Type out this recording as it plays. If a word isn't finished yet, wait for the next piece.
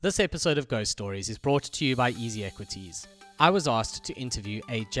This episode of Ghost Stories is brought to you by EasyEquities. I was asked to interview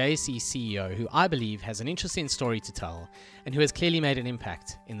a JSE CEO who I believe has an interesting story to tell and who has clearly made an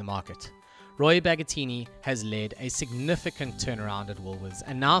impact in the market. Roy Bagattini has led a significant turnaround at Woolworths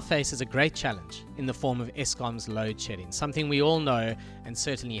and now faces a great challenge in the form of Eskom's load shedding, something we all know and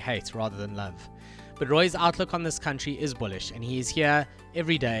certainly hate rather than love. But Roy's outlook on this country is bullish, and he is here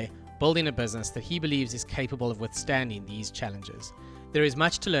every day building a business that he believes is capable of withstanding these challenges. There is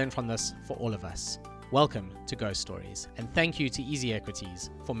much to learn from this for all of us. Welcome to Ghost Stories, and thank you to EasyEquities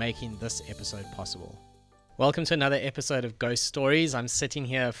for making this episode possible. Welcome to another episode of Ghost Stories. I'm sitting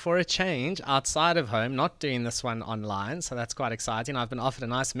here for a change outside of home, not doing this one online, so that's quite exciting. I've been offered a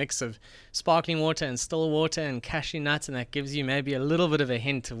nice mix of sparkling water and still water and cashew nuts, and that gives you maybe a little bit of a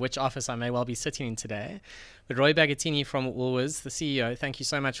hint of which office I may well be sitting in today. But Roy Bagattini from Woolworths, the CEO, thank you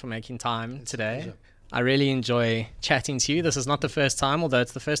so much for making time today. I really enjoy chatting to you. This is not the first time, although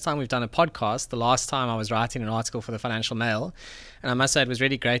it's the first time we've done a podcast. The last time I was writing an article for the Financial Mail, and I must say it was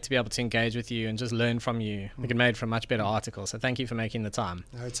really great to be able to engage with you and just learn from you. I think it made for a much better article, so thank you for making the time.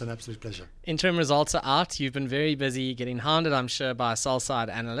 No, it's an absolute pleasure. Interim results are out. You've been very busy getting hounded, I'm sure, by sell-side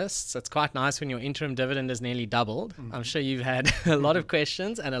analysts. It's quite nice when your interim dividend has nearly doubled. I'm sure you've had a lot of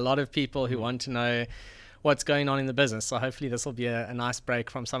questions and a lot of people who want to know what's going on in the business. So hopefully this will be a nice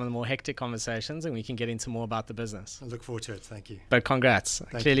break from some of the more hectic conversations and we can get into more about the business. I look forward to it. Thank you. But congrats.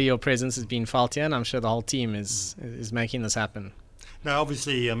 Clearly you. Your presence has been felt here, and I'm sure the whole team is making this happen. No,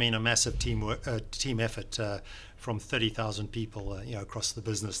 obviously, I mean, a massive team effort from 30,000 people across the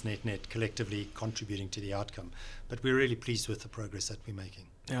business, net, collectively contributing to the outcome. But we're really pleased with the progress that we're making.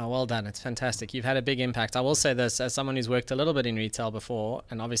 Yeah, well done. It's fantastic. You've had a big impact. I will say this, as someone who's worked a little bit in retail before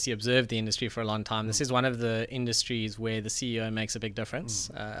and obviously observed the industry for a long time, this is one of the industries where the CEO makes a big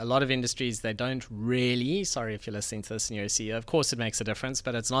difference. A lot of industries, they don't really, sorry if you're listening to this and you're a CEO, of course it makes a difference,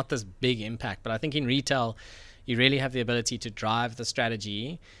 but it's not this big impact. But I think in retail, you really have the ability to drive the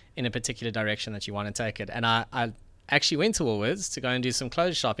strategy in a particular direction that you want to take it. And I actually went to Woolworths to go and do some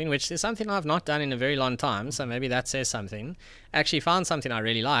clothes shopping, which is something I've not done in a very long time, so maybe that says something. Actually found something I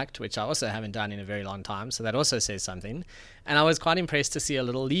really liked, which I also haven't done in a very long time, so that also says something. And I was quite impressed to see a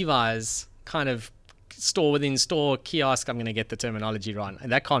little Levi's kind of store within store kiosk. I'm going to get the terminology wrong,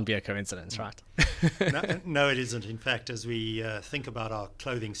 and that can't be a coincidence, right? No, it isn't. In fact, as we think about our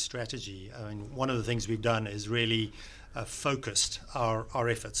clothing strategy, I mean, one of the things we've done is really focused our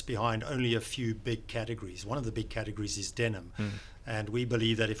efforts behind only a few big categories. One of the big categories is denim. And we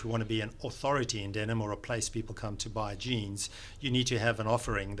believe that if we want to be an authority in denim or a place people come to buy jeans, you need to have an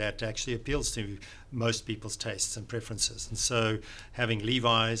offering that actually appeals to most people's tastes and preferences. And so having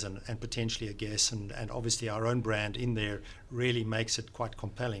Levi's and potentially a Guess and obviously our own brand in there really makes it quite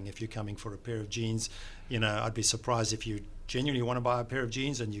compelling. If you're coming for a pair of jeans, I'd be surprised if you genuinely want to buy a pair of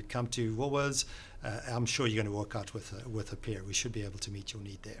jeans and you come to Woolworths, I'm sure you're going to walk out with a pair. We should be able to meet your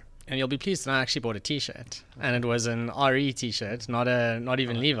need there. And you'll be pleased that I actually bought a T-shirt, and it was an RE T-shirt, not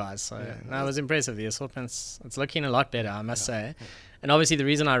even Levi's. So that was impressive. The assortment's it's looking a lot better, I must say. And obviously the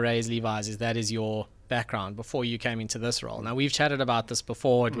reason I raised Levi's is that is your background before you came into this role. Now, we've chatted about this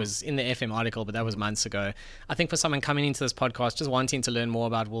before. It was in the FM article, but that was months ago. I think for someone coming into this podcast just wanting to learn more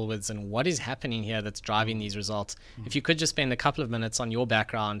about Woolworths and what is happening here that's driving these results, if you could just spend a couple of minutes on your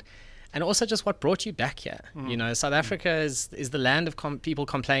background and also just what brought you back here. South Africa is the land of people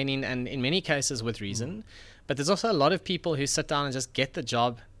complaining, and in many cases with reason. But there's also a lot of people who sit down and just get the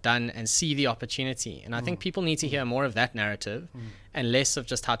job done and see the opportunity. And I think people need to hear more of that narrative and less of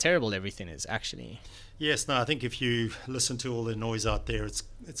just how terrible everything is, actually. Yes, no, I think if you listen to all the noise out there,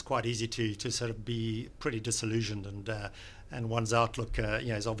 it's quite easy to sort of be pretty disillusioned, and one's outlook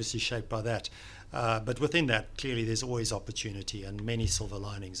is obviously shaped by that. But within that, clearly there's always opportunity and many silver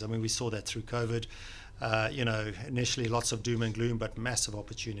linings. I mean, we saw that through COVID. Initially lots of doom and gloom, but massive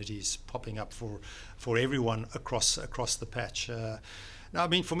opportunities popping up for everyone across the patch. Now, I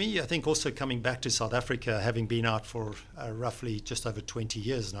mean, for me, I think also coming back to South Africa, having been out for roughly just over 20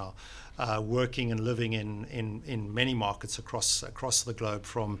 years now, working and living in many markets across the globe,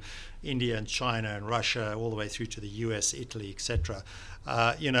 from India and China and Russia all the way through to the US, Italy, etc.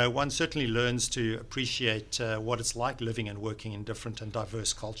 One certainly learns to appreciate what it's like living and working in different and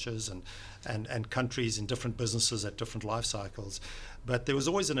diverse cultures and countries in different businesses at different life cycles. But there was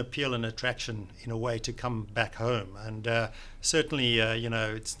always an appeal and attraction in a way to come back home. And certainly,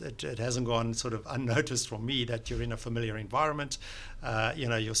 it hasn't gone sort of unnoticed from me that you're in a familiar environment.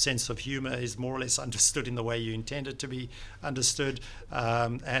 Your sense of humor is more or less understood in the way you intend it to be understood.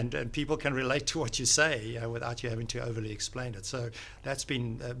 And people can relate to what you say without you having to overly explain it. So that's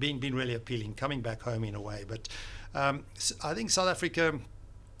been really appealing, coming back home in a way. But I think South Africa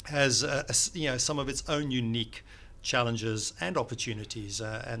has some of its own unique challenges and opportunities,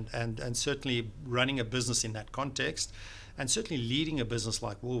 and certainly running a business in that context, and certainly leading a business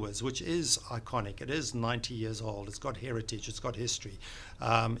like Woolworths, which is iconic. It is 90 years old. It's got heritage. It's got history.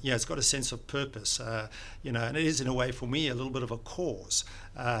 It's got a sense of purpose. And it is, in a way, for me, a little bit of a cause.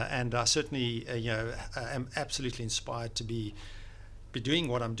 And I certainly, am absolutely inspired to be doing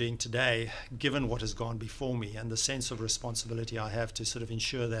what I'm doing today, given what has gone before me and the sense of responsibility I have to sort of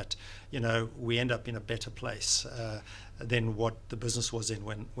ensure that, we end up in a better place than what the business was in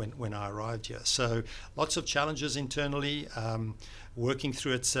when I arrived here. So lots of challenges internally, working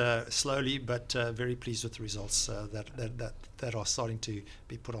through it slowly, but very pleased with the results that are starting to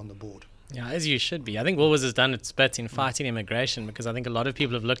be put on the board. Yeah, as you should be. I think Woolworths has done its bit in fighting immigration, because I think a lot of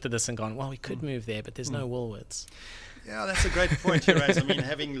people have looked at this and gone, well, we could move there, but there's no Woolworths. Yeah, that's a great point you raise. I mean,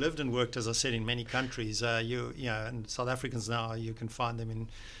 having lived and worked, as I said, in many countries, and South Africans now, you can find them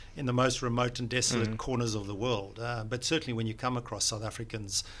in the most remote and desolate corners of the world. But certainly when you come across South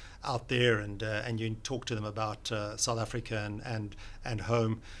Africans out there and you talk to them about South Africa and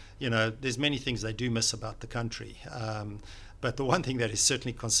home, there's many things they do miss about the country. But the one thing that is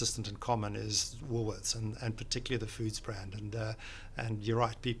certainly consistent and common is Woolworths, and particularly the foods brand. And you're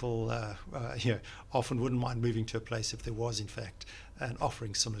right, people often wouldn't mind moving to a place if there was, in fact, an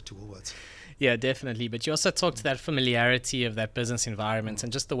offering similar to Woolworths. Yeah, definitely. But you also talk to that familiarity of that business environment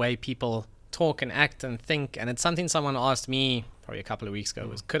and just the way people talk and act and think. And it's something someone asked me probably a couple of weeks ago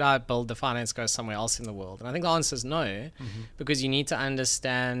was, could I build the finance go somewhere else in the world? And I think the answer is no, because you need to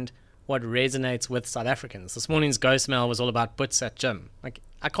understand what resonates with South Africans. This morning's ghost mail was all about butts at gym. Like,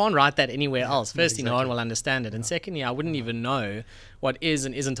 I can't write that anywhere else. Firstly, no one will understand it. And secondly, I wouldn't even know what is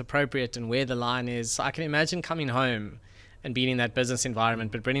and isn't appropriate and where the line is. So I can imagine coming home and being in that business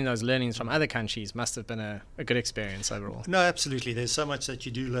environment, but bringing those learnings from other countries must have been a good experience overall. No, absolutely. There's so much that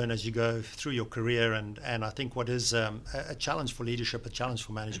you do learn as you go through your career, and I think what is a challenge for leadership, a challenge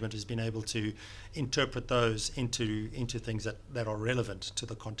for management, is being able to interpret those into things that are relevant to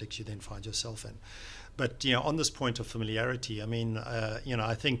the context you then find yourself in. But on this point of familiarity, I mean,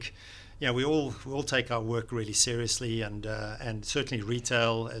 I think we all take our work really seriously, and certainly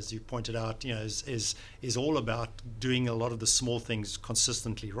retail, as you pointed out, is all about doing a lot of the small things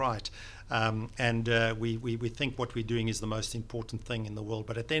consistently right, and we think what we're doing is the most important thing in the world.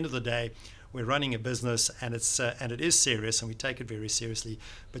 But at the end of the day, we're running a business, and it is serious, and we take it very seriously.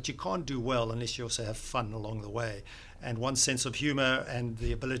 But you can't do well unless you also have fun along the way, and one sense of humor and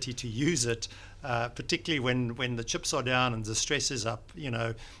the ability to use it, particularly when the chips are down and the stress is up,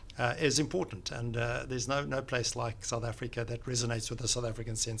 is important. And there's no place like South Africa that resonates with the South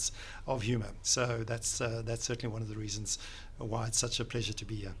African sense of humor. So that's certainly one of the reasons why it's such a pleasure to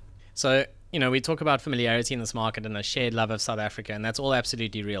be here. So, we talk about familiarity in this market and a shared love of South Africa, and that's all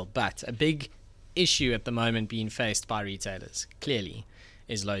absolutely real. But a big issue at the moment being faced by retailers, clearly,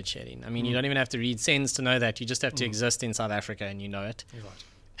 is load shedding. I mean, you don't even have to read Sense to know that. You just have to exist in South Africa and you know it. You're right.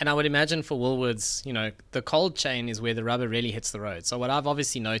 And I would imagine for Woolworths, the cold chain is where the rubber really hits the road. So what I've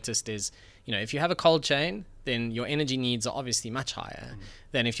obviously noticed is, if you have a cold chain, then your energy needs are obviously much higher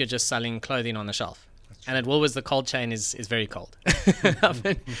than if you're just selling clothing on the shelf. And at Woolworths, the cold chain is very cold. I've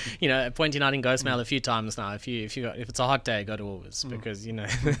been, pointing out in Ghost Mail a few times now. If it's a hot day, go to Woolworths because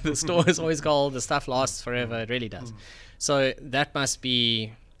the store is always cold. The stuff lasts forever. It really does. So that must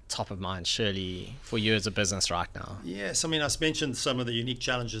be top of mind, surely, for you as a business right now. Yes, I mean, I mentioned some of the unique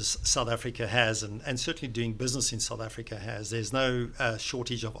challenges South Africa has, and certainly doing business in South Africa has. There's no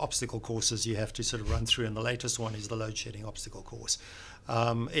shortage of obstacle courses you have to sort of run through, and the latest one is the load shedding obstacle course.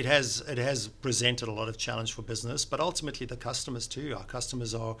 It has presented a lot of challenge for business, but ultimately the customers too. Our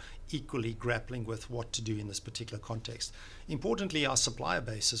customers are equally grappling with what to do in this particular context. Importantly, our supplier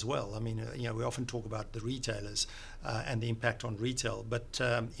base as well. I mean, we often talk about the retailers and the impact on retail, but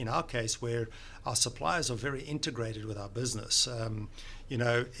in our case, where our suppliers are very integrated with our business,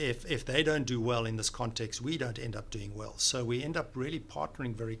 if they don't do well in this context, we don't end up doing well. So we end up really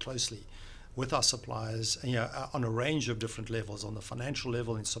partnering very closely with our suppliers, on a range of different levels, on the financial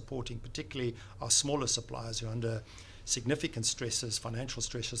level, in supporting particularly our smaller suppliers who are under significant stresses, financial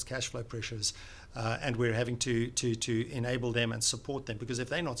stresses, cash flow pressures, and we're having to enable them and support them, because if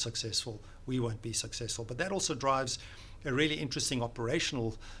they're not successful, we won't be successful. But that also drives a really interesting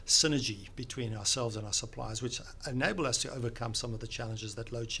operational synergy between ourselves and our suppliers, which enable us to overcome some of the challenges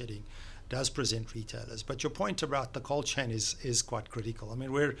that load shedding does present retailers. But your point about the cold chain is quite critical. I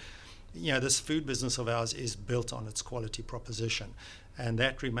mean, this food business of ours is built on its quality proposition, and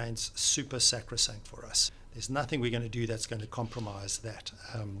that remains super sacrosanct for us. There's nothing we're going to do that's going to compromise that.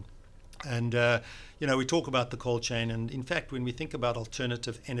 And, we talk about the cold chain. And in fact, when we think about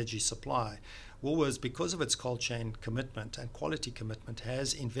alternative energy supply, Woolworths, because of its cold chain commitment and quality commitment,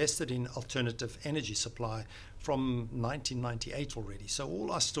 has invested in alternative energy supply from 1998 already. So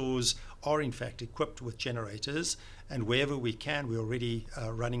all our stores are in fact equipped with generators, and wherever we can, we're already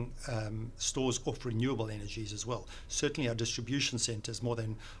running stores off renewable energies as well. Certainly our distribution centres, more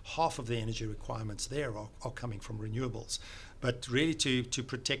than half of the energy requirements there are coming from renewables. But really to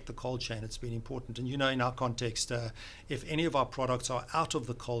protect the cold chain, it's been important. And in our context, if any of our products are out of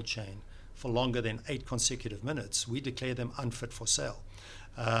the cold chain for longer than 8 consecutive minutes, we declare them unfit for sale.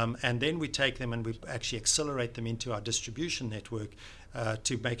 And then we take them and we actually accelerate them into our distribution network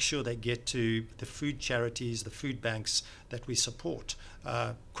to make sure they get to the food charities, the food banks that we support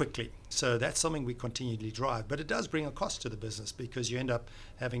quickly. So that's something we continually drive. But it does bring a cost to the business because you end up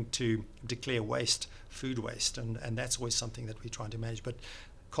having to declare waste, food waste, and that's always something that we're trying to manage. But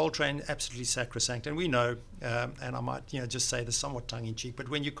cold chain, absolutely sacrosanct. And we know, and I might just say this somewhat tongue-in-cheek, but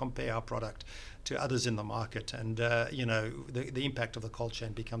when you compare our product to others in the market, and the impact of the cold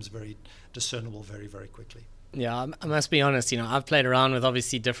chain becomes very discernible very, very quickly. Yeah, I must be honest, I've played around with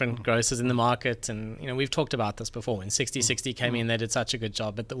obviously different grocers in the market, and we've talked about this before. When 60/60 came in, they did such a good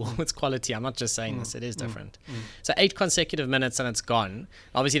job, but the Woolworths quality, I'm not just saying this, it is different. So 8 consecutive minutes and it's gone.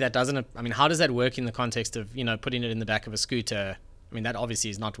 Obviously that doesn't, how does that work in the context of, putting it in the back of a scooter? That obviously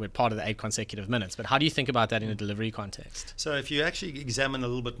is not part of the 8 consecutive minutes, but how do you think about that in a delivery context? So if you actually examine a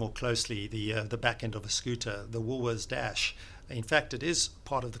little bit more closely the back end of a scooter, the Woolworths Dash, in fact, it is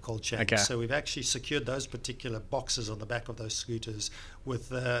part of the cold chain. Okay. So we've actually secured those particular boxes on the back of those scooters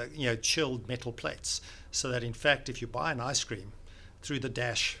with chilled metal plates, so that in fact, if you buy an ice cream through the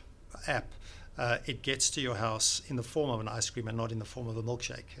Dash app, it gets to your house in the form of an ice cream and not in the form of a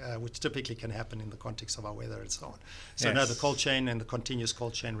milkshake, which typically can happen in the context of our weather and so on. So Yes. no, the cold chain and the continuous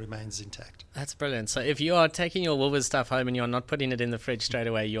cold chain remains intact. That's brilliant. So if you are taking your Woolworths stuff home and you're not putting it in the fridge straight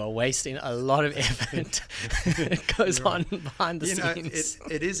away, you are wasting a lot of effort. It goes on behind the scenes.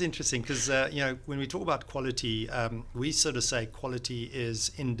 It is interesting because, when we talk about quality, we sort of say quality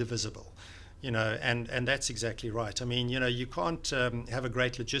is indivisible. And that's exactly right. You can't have a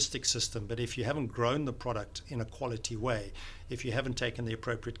great logistics system, but if you haven't grown the product in a quality way, if you haven't taken the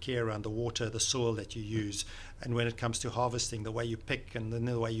appropriate care around the water, the soil that you use, and when it comes to harvesting, the way you pick and then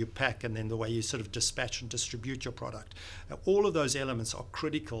the way you pack and then the way you sort of dispatch and distribute your product, all of those elements are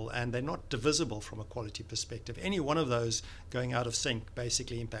critical and they're not divisible from a quality perspective. Any one of those going out of sync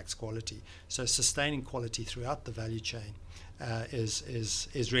basically impacts quality. So sustaining quality throughout the value chain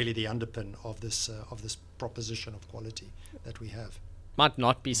is really the underpin of this proposition of quality that we have. Might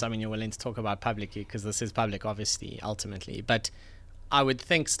not be something you're willing to talk about publicly because this is public, obviously, ultimately. But I would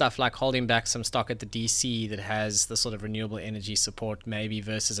think stuff like holding back some stock at the DC that has the sort of renewable energy support maybe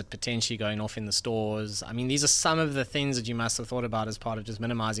versus it potentially going off in the stores. These are some of the things that you must have thought about as part of just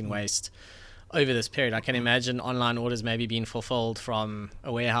minimizing waste over this period. I can imagine online orders maybe being fulfilled from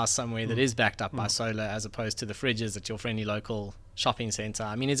a warehouse somewhere that is backed up by solar as opposed to the fridges at your friendly local shopping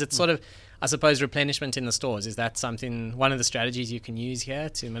center. Is it sort of, I suppose, replenishment in the stores? Is that something, one of the strategies you can use here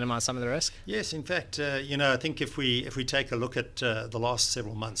to minimize some of the risk? Yes, in fact, I think if we take a look at the last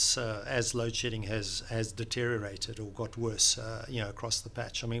several months, as load shedding has deteriorated or got worse, across the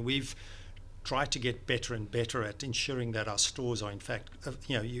patch, we've try to get better and better at ensuring that our stores are in fact,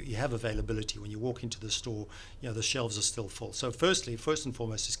 you have availability. When you walk into the store, the shelves are still full. So first and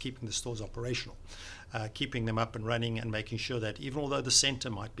foremost is keeping the stores operational, keeping them up and running and making sure that even although the center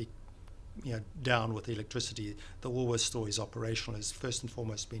might be down with electricity, the Woolworths store is operational is first and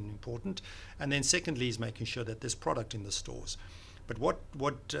foremost been important. And then secondly is making sure that there's product in the stores. But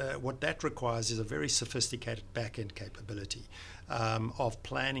what that requires is a very sophisticated back-end capability of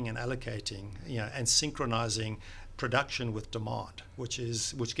planning and allocating, and synchronizing production with demand, which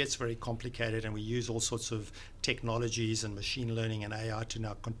gets very complicated, and we use all sorts of technologies and machine learning and AI to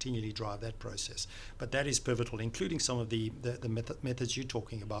now continually drive that process. But that is pivotal, including some of the methods you're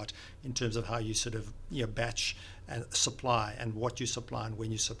talking about in terms of how you sort of batch and supply and what you supply and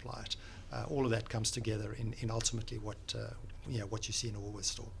when you supply it. All of that comes together in ultimately what you see in a Woolworths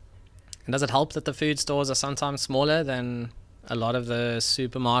store. And does it help that the food stores are sometimes smaller than a lot of the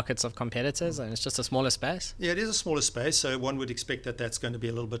supermarkets of competitors, and it's just a smaller space? Yeah, it is a smaller space, so one would expect that that's going to be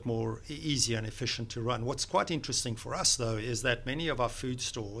a little bit more easier and efficient to run. What's quite interesting for us, though, is that many of our food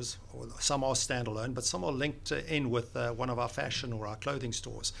stores, or some are standalone, but some are linked in with one of our fashion or our clothing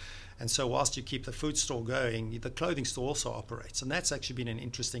stores. And so whilst you keep the food store going, the clothing store also operates. And that's actually been an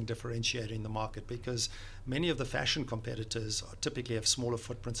interesting differentiator in the market, because many of the fashion competitors typically have smaller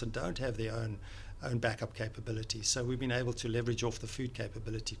footprints and don't have their own own backup capabilities. So we've been able to leverage off the food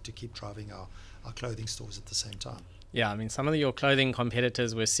capability to keep driving our clothing stores at the same time. Yeah, I mean, some of your clothing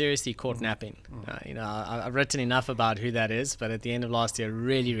competitors were seriously caught napping. I've written enough about who that is, but at the end of last year,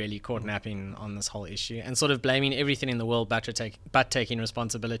 really caught napping on this whole issue and sort of blaming everything in the world but taking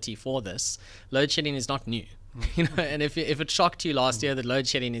responsibility for this. Load shedding is not new, and if it shocked you last year that load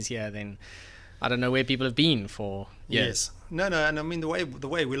shedding is here, then I don't know where people have been for years. Yes. No, and I mean the way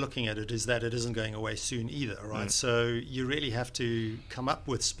we're looking at it is that it isn't going away soon either, right? So you really have to come up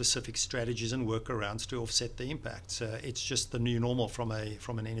with specific strategies and workarounds to offset the impact. It's just the new normal from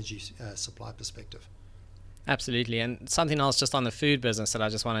an energy supply perspective. Absolutely. And something else just on the food business that I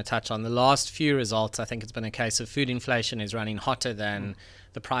just want to touch on. The last few results, I think it's been a case of food inflation is running hotter than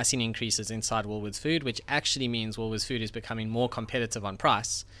the pricing increases inside Woolworths Food, which actually means Woolworths Food is becoming more competitive on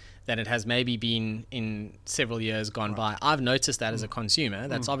price than it has maybe been in several years gone by. I've noticed that as a consumer.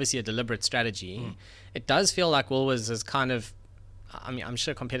 That's obviously a deliberate strategy. It does feel like Woolworths is kind of, I mean, I'm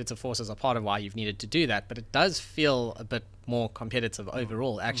sure competitive forces are part of why you've needed to do that, but it does feel a bit more competitive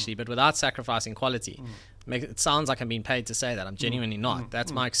overall, actually, but without sacrificing quality. It sounds like I'm being paid to say that. I'm genuinely not.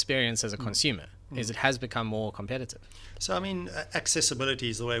 That's my experience as a consumer, is it has become more competitive. So, I mean, accessibility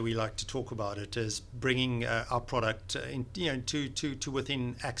is the way we like to talk about it, is bringing our product to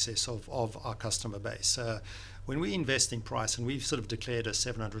within access of our customer base. When we invest in price, and we've sort of declared a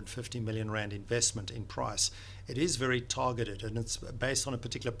 750 million rand investment in price, it is very targeted and it's based on a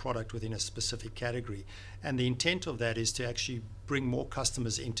particular product within a specific category. And the intent of that is to actually bring more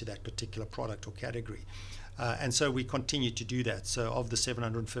customers into that particular product or category. And so we continue to do that. So of the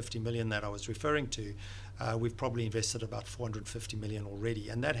 750 million that I was referring to, we've probably invested about 450 million already.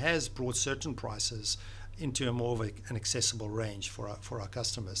 And that has brought certain prices into a more of an accessible range for our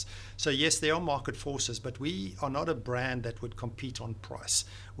customers. So yes, there are market forces, but we are not a brand that would compete on price.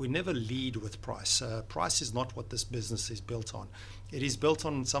 We never lead with price. Price is not what this business is built on. It is built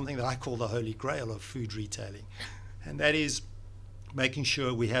on something that I call the holy grail of food retailing. And that is making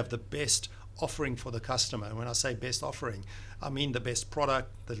sure we have the best offering for the customer. And when I say best offering, I mean the best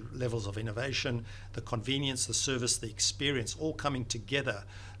product, the levels of innovation, the convenience, the service, the experience, all coming together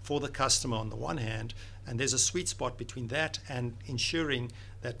for the customer on the one hand, and there's a sweet spot between that and ensuring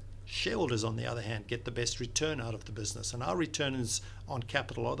that shareholders on the other hand get the best return out of the business. And our returns on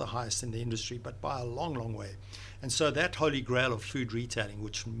capital are the highest in the industry, but by a long way. And so that holy grail of food retailing,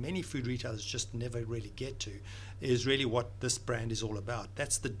 which many food retailers just never really get to, is really what this brand is all about.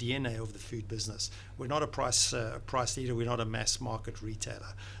 That's the DNA of the food business. We're not a price leader. We're not a mass market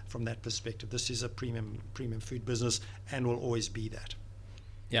retailer. From that perspective, this is a premium food business and will always be that.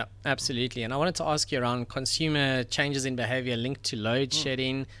 Yeah, absolutely. And I wanted to ask you around consumer changes in behavior linked to load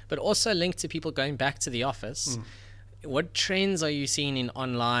shedding, but also linked to people going back to the office. What trends are you seeing in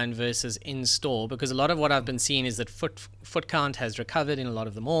online versus in store? Because a lot of what I've been seeing is that foot count has recovered in a lot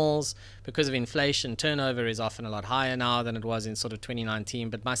of the malls. Because of inflation, turnover is often a lot higher now than it was in sort of 2019.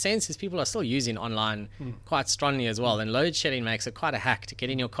 But my sense is people are still using online quite strongly as well. And load shedding makes it quite a hack to get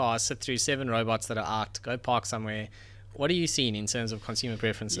in your car, sit through 7 robots that are out, go park somewhere. What are you seeing in terms of consumer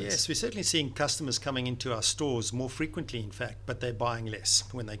preferences? Yes, we're certainly seeing customers coming into our stores more frequently, in fact, but they're buying less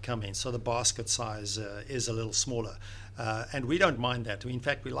when they come in. So the basket size is a little smaller. And we don't mind that. In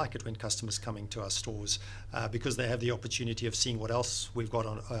fact, we like it when customers come into our stores because they have the opportunity of seeing what else we've got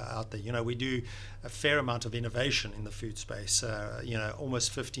out there. You know, we do a fair amount of innovation in the food space.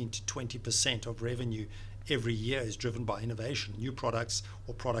 Almost 15 to 20% of revenue every year is driven by innovation, new products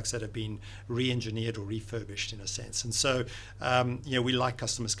or products that have been re-engineered or refurbished in a sense. And so, we like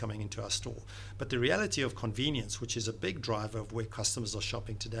customers coming into our store. But the reality of convenience, which is a big driver of where customers are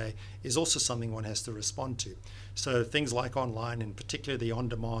shopping today, is also something one has to respond to. So things like online, in particular the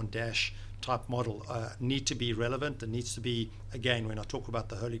on-demand dash type model, need to be relevant. It needs to be, again, when I talk about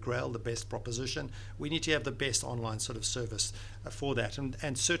the holy grail, the best proposition, we need to have the best online sort of service for that.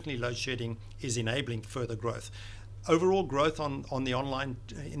 And certainly load shedding is enabling further growth. Overall growth in the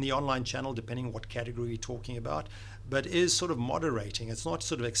online channel, depending on what category you're talking about, but is sort of moderating. It's not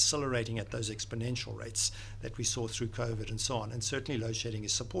sort of accelerating at those exponential rates that we saw through COVID and so on. And certainly load shedding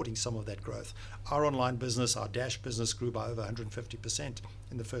is supporting some of that growth. Our online business, our Dash business grew by over 150%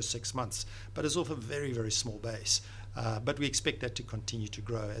 in the first 6 months, but it's off a very, very small base. But we expect that to continue to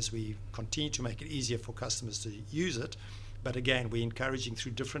grow as we continue to make it easier for customers to use it, But again, we're encouraging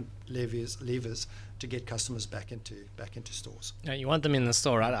through different levers to get customers back into stores. Yeah, you want them in the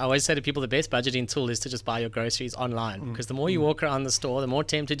store, right? I always say to people the best budgeting tool is to just buy your groceries online, because the more you walk around the store, the more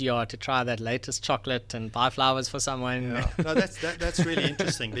tempted you are to try that latest chocolate and buy flowers for someone. Yeah. No, that's really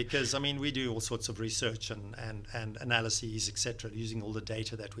interesting, because I mean, we do all sorts of research and analyses, etc., using all the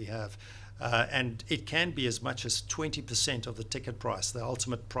data that we have. And it can be as much as 20% of the ticket price, the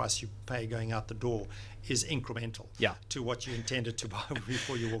ultimate price you pay going out the door, is incremental to what you intended to buy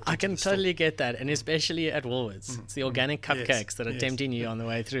before you walk. I can totally get that, and especially at Woolworths, it's the organic cupcakes that are tempting you on the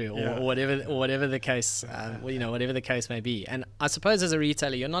way through, or whatever the case, whatever the case may be. And I suppose as a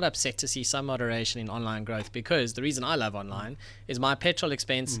retailer, you're not upset to see some moderation in online growth, because the reason I love online is my petrol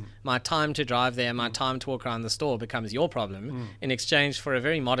expense, my time to drive there, my time to walk around the store becomes your problem in exchange for a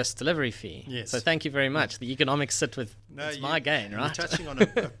very modest delivery fee. Yes. So thank you very much. The economics sit with my gain, right? You're touching on a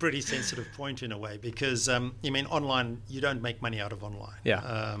pretty sensitive point in a way, because you mean online, you don't make money out of online.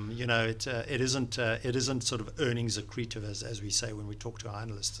 Yeah. It isn't sort of earnings accretive as we say when we talk to our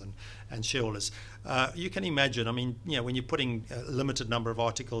analysts and shareholders. You can imagine, I mean, when you're putting a limited number of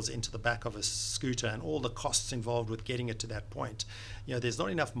articles into the back of a scooter and all the costs involved with getting it to that point, there's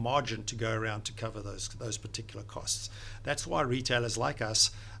not enough margin to go around to cover those particular costs. That's why retailers like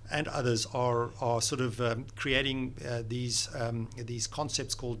us and others are sort of creating these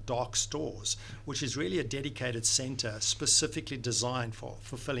concepts called dark stores, which is really a dedicated center specifically designed for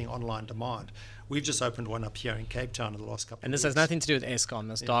fulfilling online demand. We've just opened one up here in Cape Town in the last couple of weeks. And this has nothing to do with Eskom,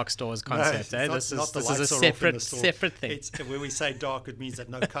 this dark stores concept. No, this is a separate thing. When we say dark, it means that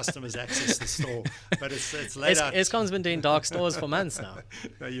no customers access the store. But it's laid out. Eskom's been doing dark stores for months now.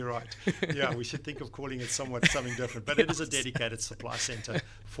 No, you're right. Yeah, we should think of calling it something different. But it is a dedicated supply center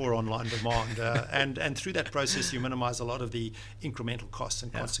for online demand. And through that process, you minimize a lot of the incremental costs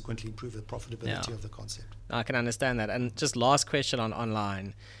and consequently improve the profitability of the concept. I can understand that. And just last question on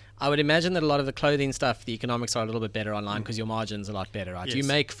online. I would imagine that a lot of the clothing stuff, the economics are a little bit better online because your margin's a lot better, right? Yes. You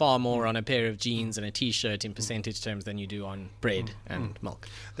make far more on a pair of jeans and a T-shirt in percentage terms than you do on bread and milk.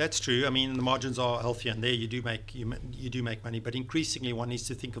 That's true. I mean, the margins are healthier, and there you do make money. But increasingly, one needs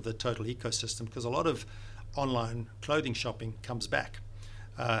to think of the total ecosystem, because a lot of online clothing shopping comes back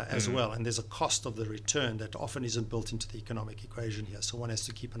as well, and there's a cost of the return that often isn't built into the economic equation here. So one has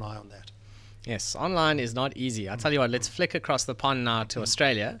to keep an eye on that. Yes, online is not easy. I'll tell you what, let's flick across the pond now to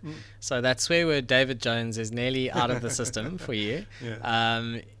Australia. So that's where David Jones is nearly out of the system for you.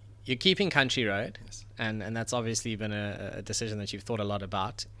 Yeah. You're keeping Country Road, Yes. and that's obviously been a decision that you've thought a lot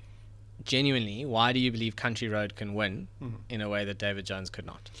about. Genuinely, why do you believe Country Road can win in a way that David Jones could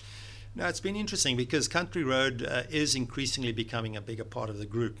not? No, it's been interesting, because Country Road is increasingly becoming a bigger part of the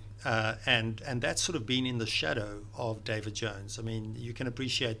group. And that's sort of been in the shadow of David Jones. I mean, you can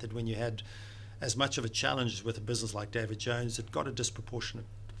appreciate that when you had as much of a challenge with a business like David Jones, it got a disproportionate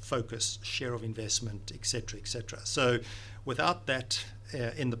focus, share of investment, et cetera. So without that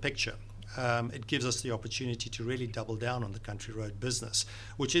in the picture, it gives us the opportunity to really double down on the Country Road business,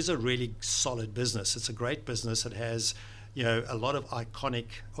 which is a really solid business. It's a great business. It has a lot of iconic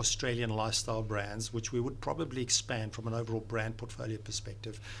Australian lifestyle brands, which we would probably expand from an overall brand portfolio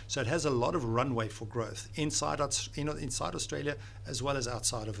perspective. So it has a lot of runway for growth inside Australia as well as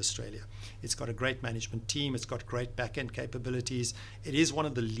outside of Australia. It's got a great management team. It's got great back-end capabilities. It is one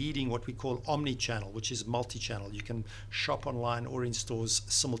of the leading what we call omni-channel, which is multi-channel. You can shop online or in stores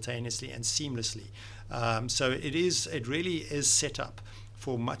simultaneously and seamlessly. So it really is set up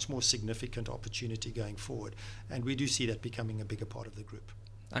for much more significant opportunity going forward. And we do see that becoming a bigger part of the group.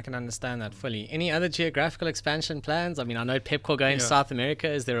 I can understand that fully. Any other geographical expansion plans? I mean, I know Pepco going to South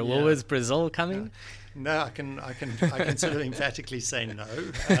America. Is there a Woolworths Brazil coming? No, I can sort of emphatically say no.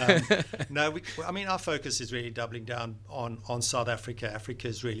 I mean, our focus is really doubling down on South Africa. Africa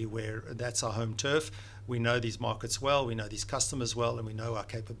is really that's our home turf. We know these markets well, we know these customers well, and we know our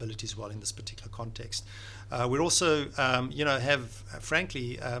capabilities well in this particular context. We're also, have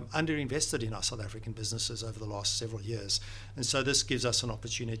frankly underinvested in our South African businesses over the last several years. And so this gives us an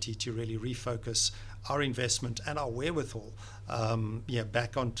opportunity to really refocus our investment and our wherewithal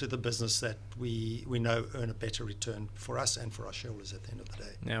back onto the business that we know earn a better return for us and for our shareholders at the end of the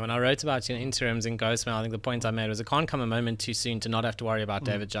day. Now, when I wrote about interims in Ghostmail, I think the point I made was it can't come a moment too soon to not have to worry about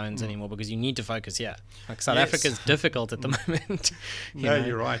David Jones anymore, because you need to focus here. Like South Africa is difficult at the moment.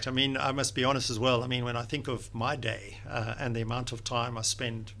 You're right. I mean, I must be honest as well. I mean, when I think of my day and the amount of time I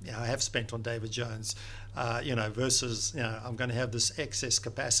have spent on David Jones, versus, I'm going to have this excess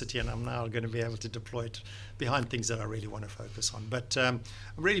capacity and I'm now going to be able to deploy it behind things that I really want to focus on. But I'm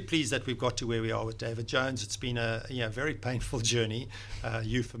really pleased that we've got to where we are with David Jones. It's been a very painful journey,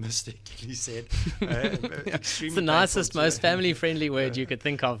 euphemistically said. It's the nicest, most family-friendly word you could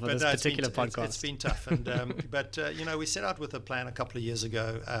think of for this particular podcast. It's been tough, and but we set out with a plan a couple of years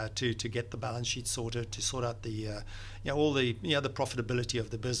ago to get the balance sheet sorted, to sort out the all the the profitability of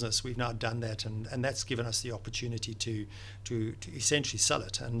the business. We've now done that, and that's given us the opportunity to essentially sell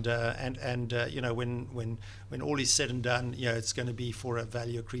it. And when all is said and done, it's going to be for a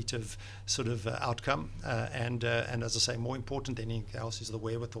value accretive sort of outcome. And as I say, more important than anything else is the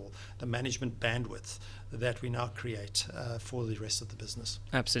wherewithal, the management bandwidth that we now create for the rest of the business.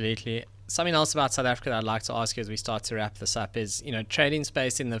 Absolutely. Something else about South Africa that I'd like to ask you as we start to wrap this up is, trading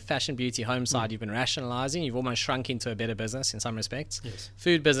space in the fashion, beauty, home side, you've been rationalizing. You've almost shrunk into a better business in some respects. Yes.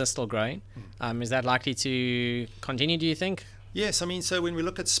 Food business still growing. Is that likely to continue, do you think? Yes, so when we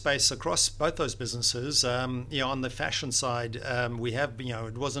look at space across both those businesses, on the fashion side, we have,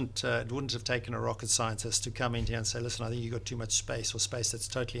 it wouldn't have taken a rocket scientist to come in here and say, listen, I think you've got too much space, or space that's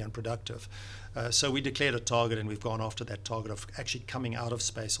totally unproductive. So we declared a target, and we've gone after that target of actually coming out of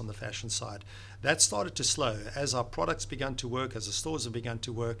space on the fashion side. That started to slow. As our products began to work, as the stores have begun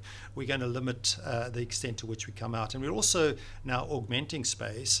to work, we're going to limit the extent to which we come out. And we're also now augmenting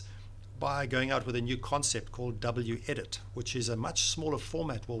space by going out with a new concept called W-Edit, which is a much smaller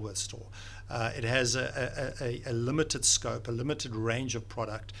format Woolworths store. It has a limited scope, a limited range of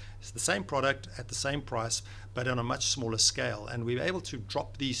product. It's the same product at the same price, but on a much smaller scale. And we're able to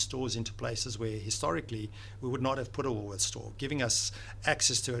drop these stores into places where historically we would not have put a Woolworths store, giving us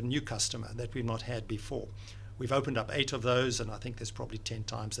access to a new customer that we've not had before. We've opened up 8 of those, and I think there's probably 10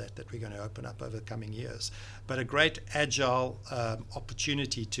 times that we're going to open up over the coming years. But a great agile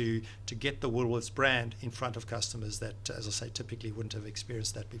opportunity to get the Woolworths brand in front of customers that, as I say, typically wouldn't have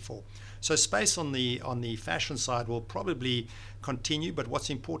experienced that before. So space on the fashion side will probably continue, but what's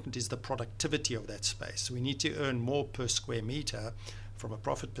important is the productivity of that space. We need to earn more per square meter from a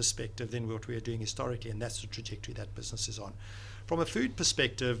profit perspective than what we are doing historically, and that's the trajectory that business is on. From a food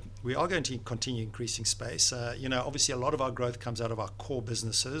perspective, we are going to continue increasing space. Obviously a lot of our growth comes out of our core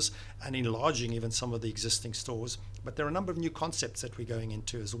businesses and enlarging even some of the existing stores. But there are a number of new concepts that we're going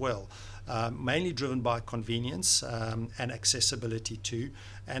into as well, mainly driven by convenience and accessibility too.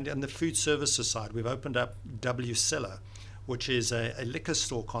 And on the food services side, we've opened up W Cellar, which is a liquor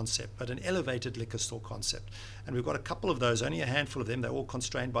store concept, but an elevated liquor store concept. And we've got a couple of those, only a handful of them. They're all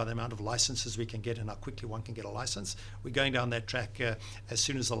constrained by the amount of licenses we can get and how quickly one can get a license. We're going down that track as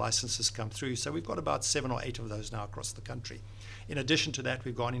soon as the licenses come through. So we've got about 7 or 8 of those now across the country. In addition to that,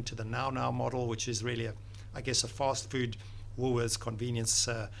 we've gone into the Now model, which is really, a fast food Woolworths convenience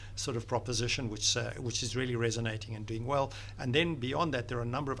sort of proposition, which is really resonating and doing well. And then beyond that, there are a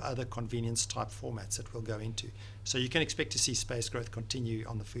number of other convenience type formats that we'll go into. So you can expect to see space growth continue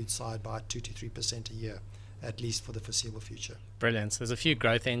on the food side by 2 to 3% a year, at least for the foreseeable future. Brilliant. There's a few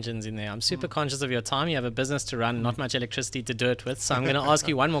growth engines in there. I'm super conscious of your time. You have a business to run, not much electricity to do it with. So I'm going to ask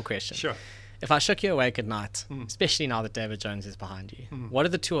you one more question. Sure. If I shook you awake at night, especially now that David Jones is behind you, what are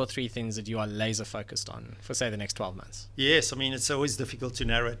the 2 or 3 things that you are laser focused on for, say, the next 12 months? Yes, it's always difficult to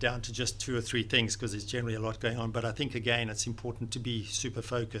narrow it down to just 2 or 3 things because there's generally a lot going on. But I think, again, it's important to be super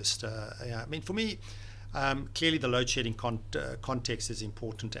focused. For me, clearly the load shedding context is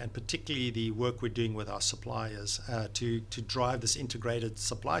important, and particularly the work we're doing with our suppliers to drive this integrated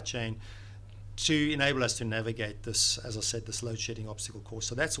supply chain to enable us to navigate this, as I said, this load shedding obstacle course.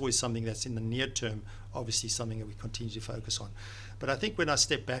 So that's always something that's in the near term, obviously something that we continue to focus on. But I think when I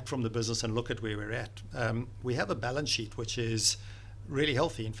step back from the business and look at where we're at, we have a balance sheet which is really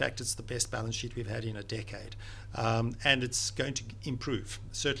healthy. In fact, it's the best balance sheet we've had in a decade. And it's going to improve,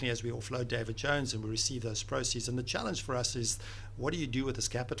 certainly as we offload David Jones and we receive those proceeds. And the challenge for us is, what do you do with this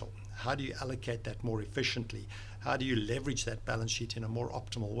capital? How do you allocate that more efficiently? How do you leverage that balance sheet in a more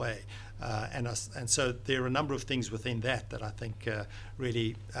optimal way? And so there are a number of things within that I think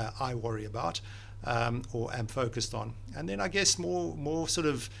really I worry about or am focused on. And then I guess more sort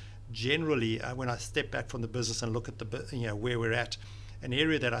of generally, when I step back from the business and look at where we're at, an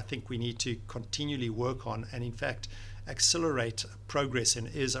area that I think we need to continually work on and in fact accelerate progress in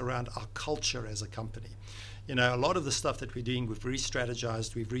is around our culture as a company. A lot of the stuff that we're doing, we've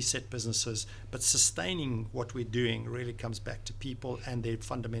re-strategized, we've reset businesses, but sustaining what we're doing really comes back to people and their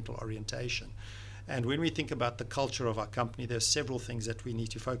fundamental orientation. And when we think about the culture of our company, there's several things that we need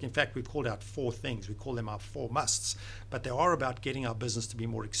to focus. In fact, we've called out 4 things. We call them our 4 musts. But they are about getting our business to be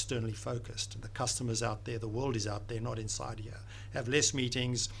more externally focused. The customers out there, the world is out there, not inside here. Have less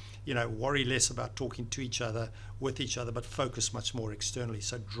meetings, worry less about talking to each other, with each other, but focus much more externally.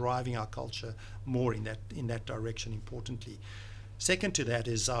 So driving our culture more in that direction, importantly. Second to that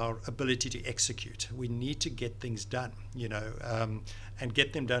is our ability to execute. We need to get things done, and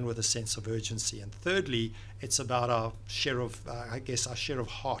get them done with a sense of urgency. And thirdly, it's about our share of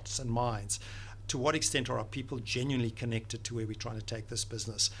hearts and minds. To what extent are our people genuinely connected to where we're trying to take this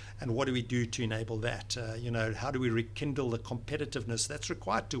business? And what do we do to enable that? How do we rekindle the competitiveness that's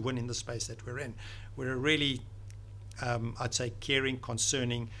required to win in the space that we're in? We're a really, I'd say, caring,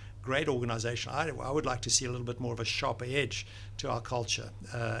 concerning, great organization. I would like to see a little bit more of a sharper edge to our culture,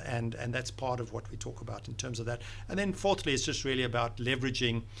 and that's part of what we talk about in terms of that. And then fourthly, it's just really about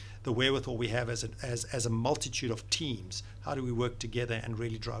leveraging the wherewithal we have as a multitude of teams. How do we work together and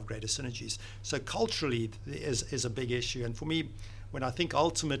really drive greater synergies? So culturally is a big issue. And for me, when I think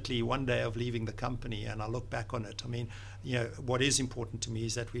ultimately one day of leaving the company and I look back on it, what is important to me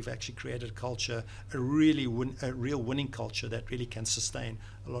is that we've actually created a culture, a real winning culture that really can sustain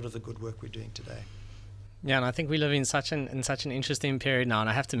a lot of the good work we're doing today. Yeah, and I think we live in such an interesting period now, and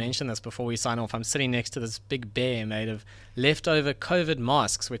I have to mention this before we sign off. I'm sitting next to this big bear made of leftover COVID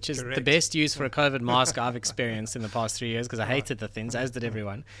masks, which is Correct. The best use for a COVID mask I've experienced in the past 3 years, because I hated the things, as did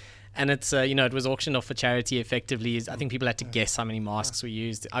everyone. And it's, it was auctioned off for charity effectively. I think people had to guess how many masks we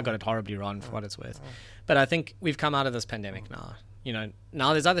used. I got it horribly wrong, for what it's worth. But I think we've come out of this pandemic now.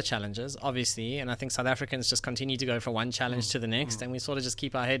 Now there's other challenges, obviously, and I think South Africans just continue to go from one challenge to the next, and we sort of just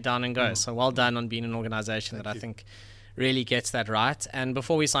keep our head down and go. So well done on being an organization that I think really gets that right. And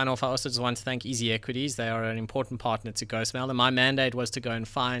before we sign off, I also just want to thank EasyEquities. They are an important partner to GoSmell, and my mandate was to go and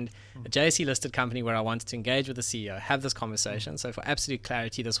find a JSE listed company where I wanted to engage with the CEO, have this conversation. So for absolute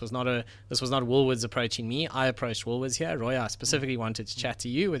clarity, this was not Woolworths approaching me. I approached Woolworths here. Roy, I specifically wanted to chat to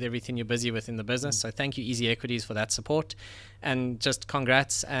you with everything you're busy with in the business. So thank you, EasyEquities, for that support, and just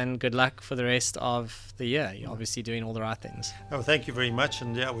congrats and good luck for the rest of the year. You're obviously doing all the right things. Oh, thank you very much,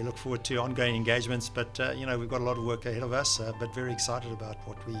 and we look forward to ongoing engagements. But we've got a lot of work ahead of us, but very excited about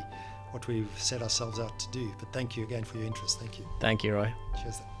what we've set ourselves out to do. But thank you again for your interest. Thank you. Thank you, Roy.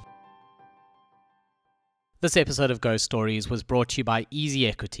 Cheers. This episode of Ghost Stories was brought to you by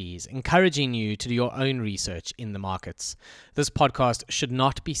EasyEquities, encouraging you to do your own research in the markets. This podcast should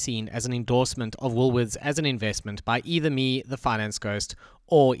not be seen as an endorsement of Woolworths as an investment by either me, the Finance Ghost,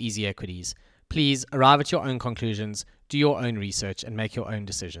 or EasyEquities. Please arrive at your own conclusions, do your own research, and make your own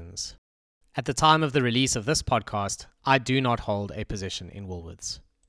decisions. At the time of the release of this podcast, I do not hold a position in Woolworths.